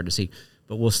 it's really hard to see.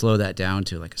 But we'll slow that down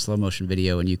to like a slow motion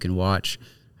video, and you can watch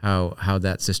how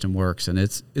that system works, and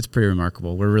it's pretty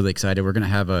remarkable. We're really excited. We're going to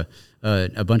have a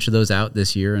bunch of those out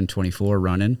this year in 24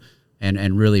 running,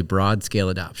 and really broad scale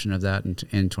adoption of that in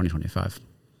 2025.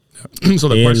 So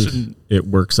the question, it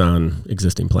works on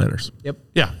existing planters. Yep.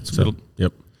 Yeah.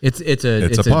 Yep. It's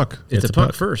a puck. It's a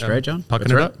puck first, right, John?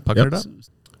 Pucking it up.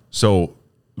 So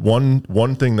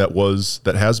one thing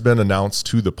that has been announced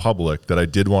to the public that I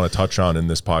did want to touch on in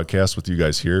this podcast with you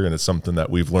guys here, and it's something that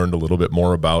we've learned a little bit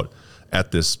more about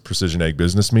at this Precision Ag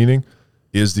Business meeting,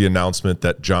 is the announcement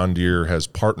that John Deere has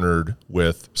partnered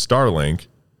with Starlink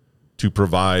to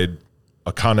provide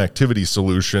a connectivity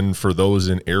solution for those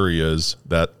in areas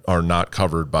that are not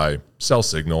covered by cell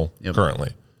signal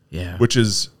currently. Yeah. Which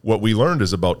is what we learned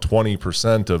is about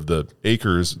 20% of the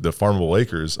acres, the farmable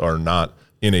acres, are not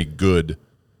in a good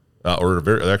or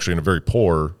actually in a very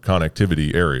poor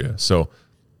connectivity area. So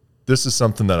this is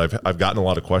something that I've gotten a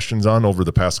lot of questions on over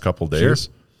the past couple of days.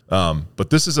 Sure. But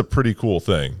this is a pretty cool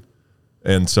thing.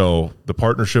 And so the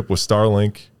partnership with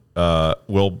Starlink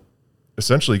will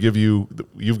essentially give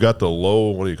you've got the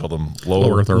what do you call them?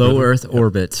 Low Earth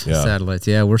orbit Yeah. satellites.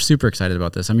 Yeah, we're super excited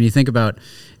about this. I mean, you think about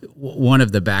one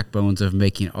of the backbones of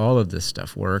making all of this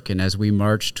stuff work, and as we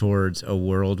march towards a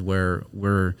world where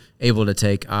we're able to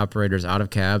take operators out of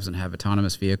cabs and have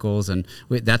autonomous vehicles, and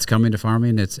that's coming to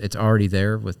farming. It's already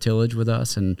there with tillage with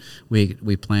us, and we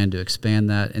plan to expand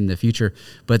that in the future.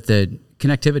 But the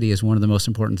connectivity is one of the most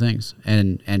important things,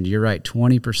 and you're right.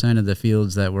 20% of the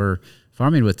fields that we're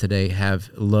farming with today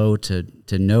have low to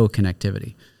no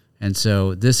connectivity. And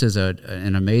so this is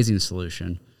an amazing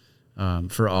solution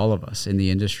for all of us in the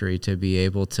industry to be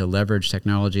able to leverage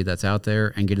technology that's out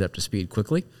there and get it up to speed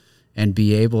quickly and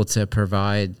be able to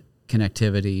provide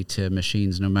connectivity to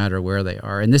machines no matter where they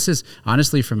are. And this is,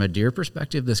 honestly, from a Deere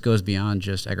perspective, this goes beyond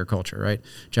just agriculture, right?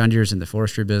 John Deere's in the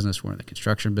forestry business. We're in the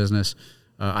construction business.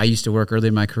 I used to work early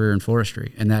in my career in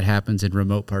forestry, and that happens in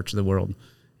remote parts of the world.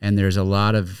 And there's a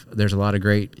lot of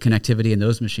great connectivity in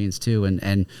those machines too,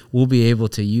 and we'll be able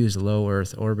to use low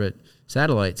Earth orbit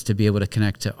satellites to be able to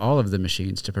connect to all of the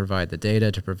machines to provide the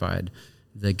data, to provide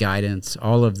the guidance,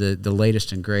 all of the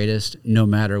latest and greatest, no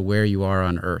matter where you are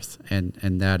on Earth, and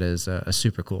that is a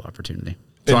super cool opportunity.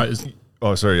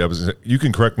 You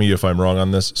can correct me if I'm wrong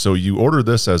on this. So you order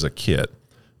this as a kit,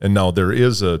 and now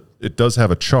it does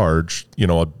have a charge,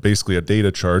 basically a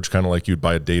data charge, kind of like you'd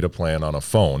buy a data plan on a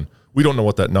phone. We don't know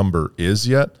what that number is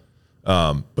yet,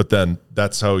 but then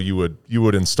that's how you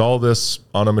would install this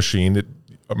on a machine.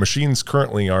 Machines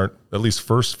currently aren't, at least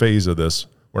first phase of this,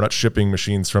 we're not shipping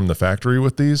machines from the factory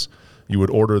with these. You would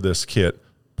order this kit,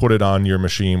 put it on your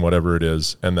machine, whatever it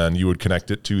is, and then you would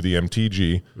connect it to the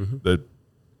MTG.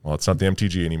 It's not the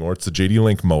MTG anymore. It's the JD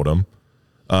Link modem.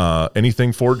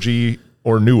 Anything 4G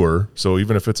or newer, so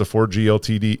even if it's a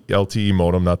 4G LTE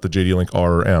modem, not the JD Link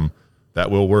R or M, that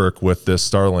will work with this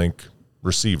Starlink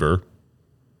receiver.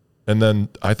 And then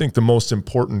I think the most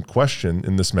important question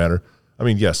in this matter, I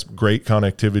mean, yes, great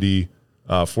connectivity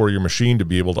for your machine to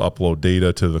be able to upload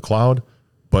data to the cloud,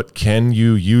 but can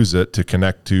you use it to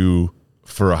connect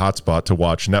for a hotspot to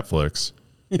watch Netflix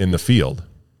in the field?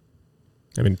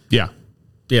 I mean, yeah.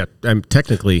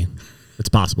 Technically, it's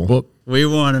possible. Well, we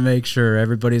want to make sure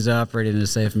everybody's operating in a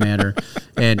safe manner,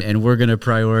 and we're going to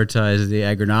prioritize the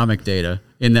agronomic data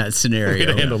in that scenario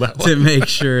to handle that one. to make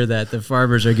sure that the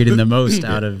farmers are getting the most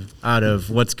out of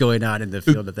what's going on in the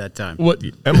field at that time. What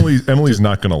Emily's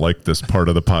not going to like this part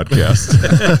of the podcast.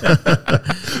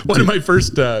 One of my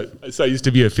first, so I used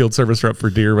to be a field service rep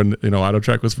for Deere when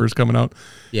AutoTrack was first coming out.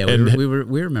 Yeah, we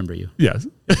remember you. Yes.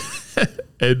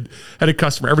 And had a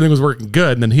customer, everything was working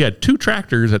good, and then he had two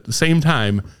tractors at the same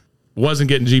time, wasn't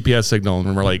getting GPS signal,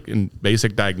 and we're like, in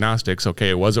basic diagnostics,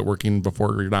 okay, was it working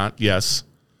before or not? Yes.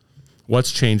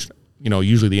 What's changed?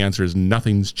 Usually the answer is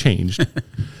nothing's changed.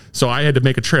 So I had to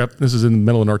make a trip. This is in the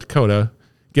middle of North Dakota.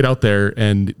 Get out there,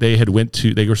 and they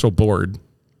were so bored.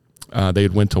 They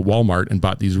had went to Walmart and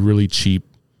bought these really cheap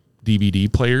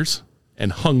DVD players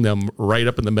and hung them right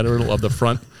up in the middle of the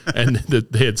front. And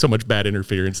they had so much bad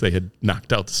interference, they had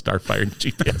knocked out the Starfire and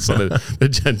GPS on the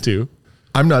Gen 2.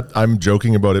 I'm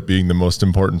joking about it being the most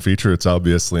important feature. It's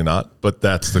obviously not, but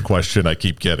that's the question I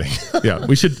keep getting. Yeah,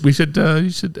 you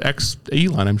should X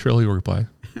Elon. I'm sure he'll reply.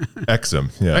 X him.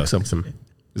 Yeah. X him.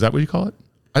 Is that what you call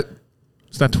it?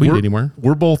 It's not tweet anymore.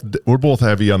 We're both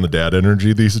heavy on the dad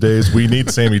energy these days. We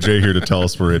need Sammy J here to tell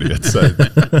us we're idiots.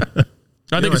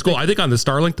 I think it's cool. I think on the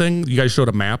Starlink thing, you guys showed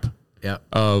a map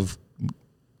of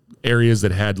areas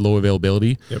that had low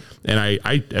availability. Yep. And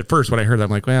I at first when I heard that,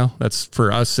 I'm like, well, that's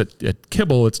for us at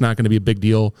Kibble, it's not going to be a big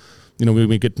deal. When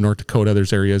we get to North Dakota,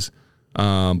 there's areas.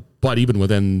 But even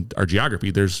within our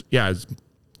geography, there's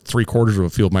 3/4 of a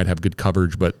field might have good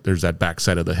coverage, but there's that back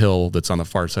side of the hill that's on the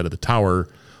far side of the tower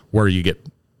where you get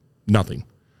nothing.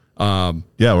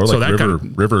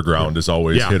 River ground is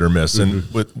always hit or miss.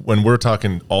 Mm-hmm. And when we're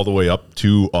talking all the way up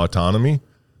to autonomy,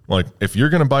 like if you're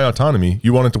going to buy autonomy,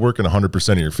 you want it to work in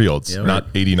 100% of your fields,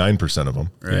 not 89% of them.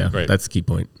 Right. Yeah, right. That's the key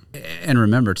point. And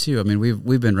remember too, I mean,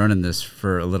 we've been running this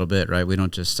for a little bit, right? We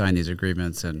don't just sign these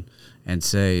agreements and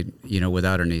say,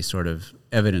 without any sort of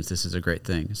evidence, this is a great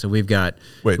thing. So we've got.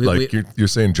 You're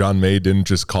saying John May didn't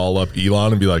just call up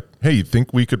Elon and be like, "Hey, you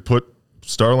think we could put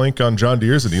Starlink on John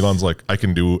Deere's?" And Elon's like, "I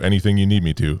can do anything you need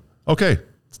me to." Okay.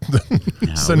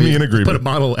 Send me an agreement. Put a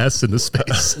Model S in the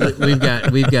space.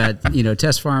 we've got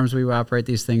test farms we operate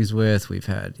these things with. We've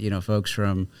had folks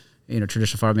from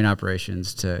traditional farming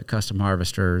operations to custom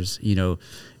harvesters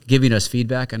giving us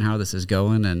feedback on how this is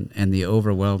going, and the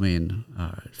overwhelming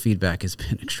feedback has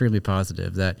been extremely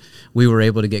positive that we were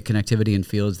able to get connectivity in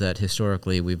fields that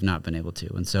historically we've not been able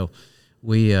to. And so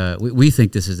we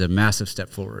think this is a massive step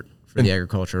forward for the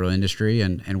agricultural industry,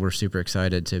 and we're super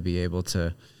excited to be able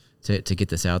to get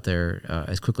this out there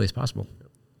as quickly as possible.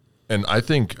 And I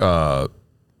think the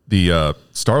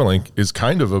Starlink is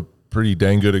kind of a pretty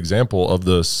dang good example of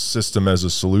the system as a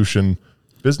solution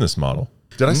business model.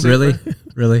 Did I say Really? it right?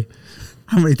 Really?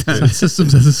 How many times?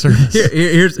 Systems as a service.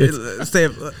 Here's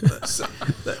Sam.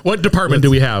 What department do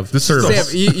we have? The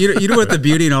service. Sam, you know what the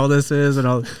beauty in all this is, and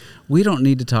all. We don't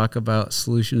need to talk about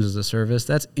solutions as a service.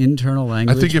 That's internal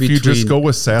language. I think if you just go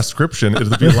with SaaScription,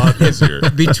 it'll be a lot easier.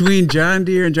 Between John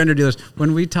Deere and John Deere dealers,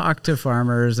 when we talk to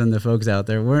farmers and the folks out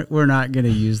there, we're not going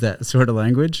to use that sort of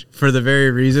language for the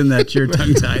very reason that you're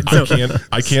tongue-tied. So,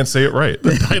 I can't say it right.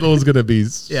 The title is going to be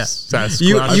Sasquatch.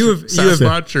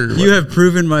 You have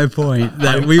proven my point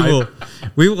that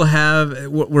we will have.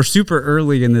 We're super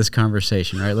early in this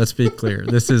conversation, right? Let's be clear.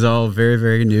 This is all very,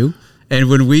 very new. And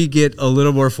when we get a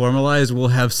little more formalized, we'll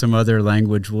have some other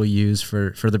language we'll use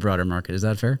for the broader market. Is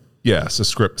that fair? Yeah,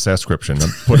 SaaScription.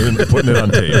 I'm putting it on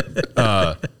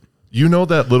tape. You know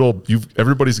that little,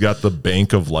 everybody's got the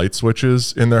bank of light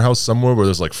switches in their house somewhere where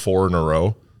there's like 4 in a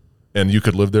row, and you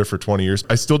could live there for 20 years.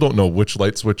 I still don't know which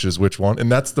light switch is which one.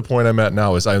 And that's the point I'm at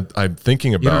now is I'm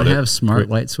thinking about it. You don't have smart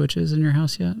light switches in your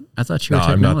house yet? I thought you were a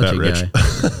technology I'm not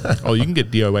that guy. Oh, you can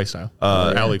get DIY style.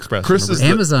 AliExpress. Chris is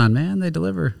Amazon, man, they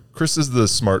deliver. Chris is the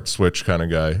smart switch kind of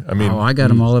guy. I mean, I got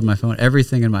them all on my phone.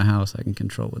 Everything in my house I can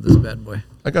control with this bad boy.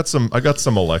 I got some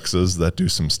Alexas that do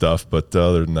some stuff, but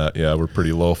other than that, yeah, we're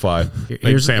pretty lo-fi.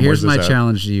 Here's my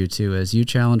challenge to you too. As you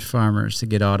challenge farmers to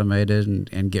get automated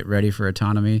and get ready for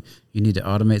autonomy, you need to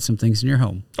automate some things in your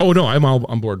home. Oh no, I'm all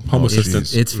on board. Home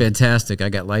assistance. It's fantastic. I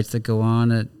got lights that go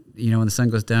on at when the sun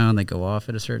goes down, they go off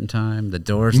at a certain time. The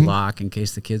doors lock in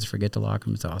case the kids forget to lock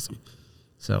them. It's awesome.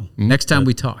 So next time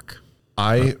we talk.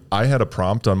 I had a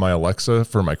prompt on my Alexa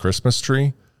for my Christmas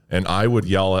tree, and I would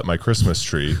yell at my Christmas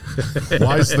tree,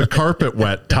 "Why is the carpet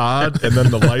wet, Todd?" And then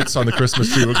the lights on the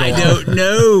Christmas tree would go off. I don't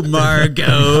know, Margot.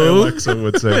 My Alexa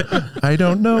would say, "I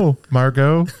don't know,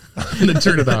 Margot," and then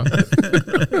turn it off.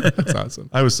 That's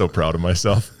awesome. I was so proud of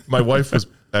myself. My wife was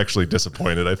actually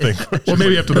disappointed, I think. Well,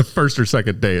 maybe after the first or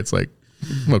second day, it's like,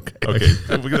 okay.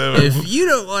 If you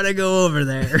don't want to go over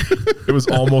there. It was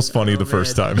almost funny the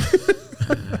first time.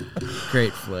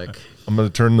 Great flick. I'm going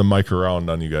to turn the mic around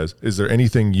on you guys. Is there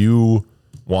anything you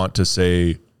want to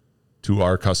say to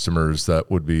our customers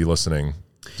that would be listening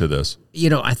to this?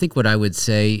 I think what I would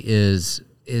say is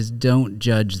don't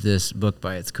judge this book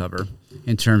by its cover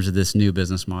in terms of this new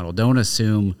business model. Don't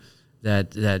assume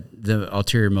that the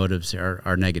ulterior motives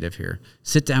are negative here.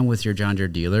 Sit down with your John Deere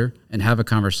dealer and have a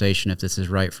conversation if this is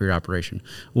right for your operation.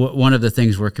 One of the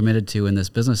things we're committed to in this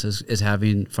business is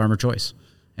having farmer choice.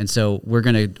 And so we're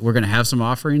gonna have some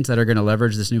offerings that are gonna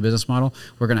leverage this new business model.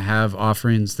 We're gonna have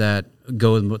offerings that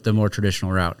go the more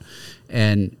traditional route.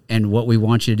 And what we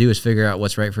want you to do is figure out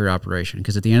what's right for your operation.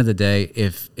 Because at the end of the day,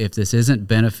 if this isn't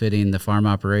benefiting the farm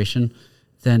operation,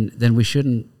 then you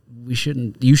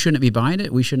shouldn't be buying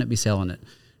it. We shouldn't be selling it.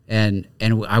 And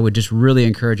I would just really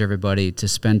encourage everybody to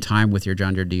spend time with your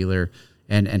John Deere dealer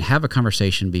and have a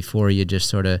conversation before you just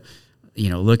sort of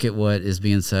look at what is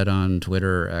being said on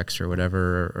Twitter or X or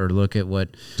whatever, or look at what.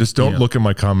 Just don't look at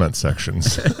my comment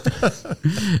sections.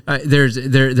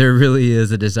 There really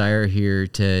is a desire here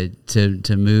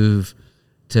to move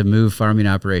farming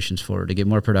operations forward, to get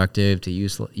more productive, to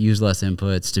use less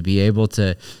inputs, to be able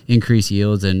to increase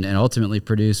yields and ultimately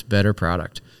produce better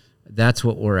product. That's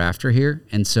what we're after here.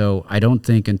 And so I don't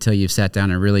think until you've sat down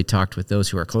and really talked with those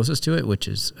who are closest to it, which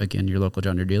is, again, your local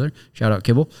John Deere dealer, shout out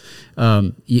Kibble,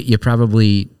 you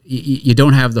probably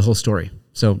don't have the whole story.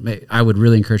 So I would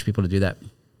really encourage people to do that.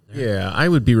 Yeah, I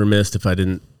would be remiss if I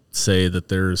didn't say that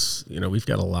there's, we've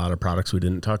got a lot of products we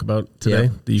didn't talk about today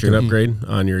that you can upgrade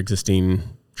on your existing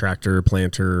tractor,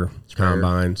 planter,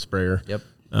 combine, sprayer. Yep.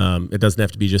 It doesn't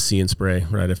have to be just see and spray,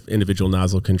 right? If individual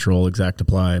nozzle control, exact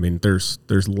apply. I mean, there's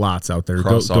lots out there.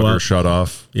 Cross auger, shut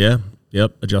off. Yeah.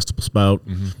 Yep. Adjustable spout.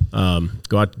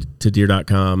 Go out to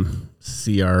Deere.com,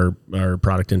 see our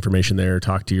product information there.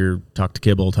 Talk to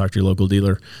Kibble, talk to your local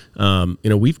dealer.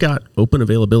 We've got open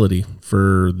availability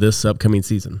for this upcoming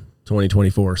season,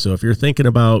 2024. So if you're thinking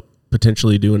about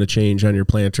potentially doing a change on your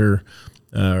planter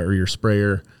or your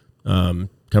sprayer, come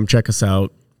check us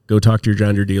out. Go talk to your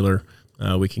John Deere dealer.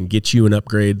 We can get you an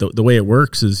upgrade. The way it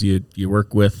works is you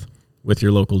work with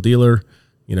your local dealer,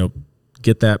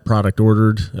 get that product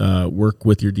ordered, work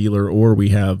with your dealer, or we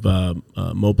have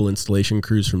mobile installation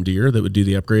crews from Deere that would do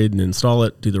the upgrade and install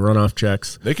it, do the runoff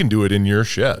checks. They can do it in your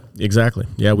shed. Exactly.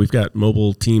 Yeah, we've got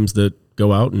mobile teams that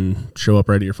go out and show up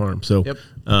right at your farm. So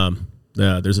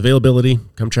there's availability.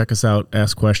 Come check us out,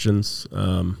 ask questions.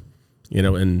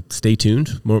 and stay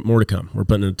tuned. More to come. We're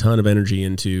putting a ton of energy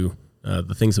into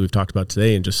the things that we've talked about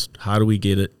today, and just how do we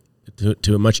get it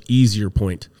to a much easier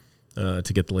point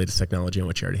to get the latest technology on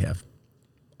what you already have.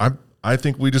 I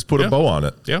think we just put a bow on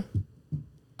it. Yeah.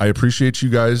 I appreciate you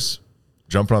guys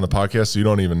jumping on the podcast. So you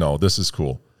don't even know. This is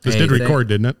cool. This did record,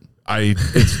 didn't it?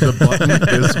 It's the button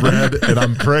is red, and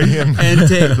I'm praying And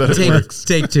that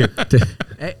take two.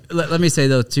 Hey, let me say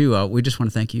though too, we just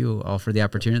want to thank you all for the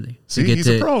opportunity. See, he's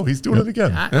a pro. He's doing it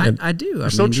again. I do. You're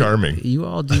so charming. You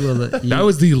all do. That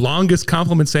was the longest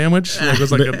compliment sandwich. It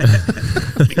was like a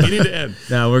beginning to end.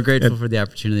 No, we're grateful for the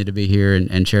opportunity to be here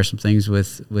and share some things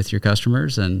with your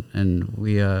customers, and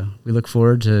we look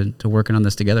forward to working on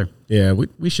this together. Yeah,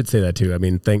 we should say that too. I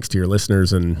mean, thanks to your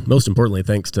listeners, and most importantly,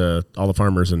 thanks to all the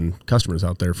farmers and customers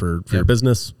out there for your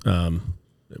business.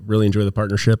 Really enjoy the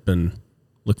partnership and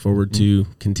look forward to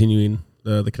continuing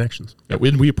the connections. Yeah,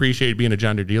 we appreciate being a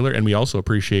John Deere dealer, and we also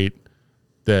appreciate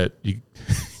that you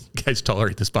guys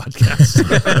tolerate this podcast.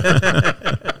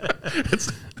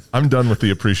 I'm done with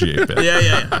the appreciate bit.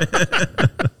 Yeah.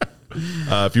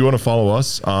 If you want to follow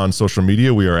us on social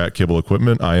media, we are at Kibble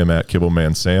Equipment. I am at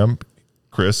Kibbleman Sam.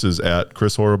 Chris is at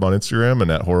Chris Horob on Instagram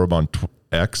and at Horob on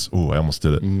X. Ooh, I almost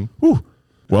did it.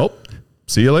 Well,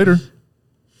 see you later.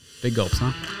 Big gulps,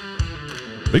 huh?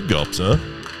 Big gulps, huh?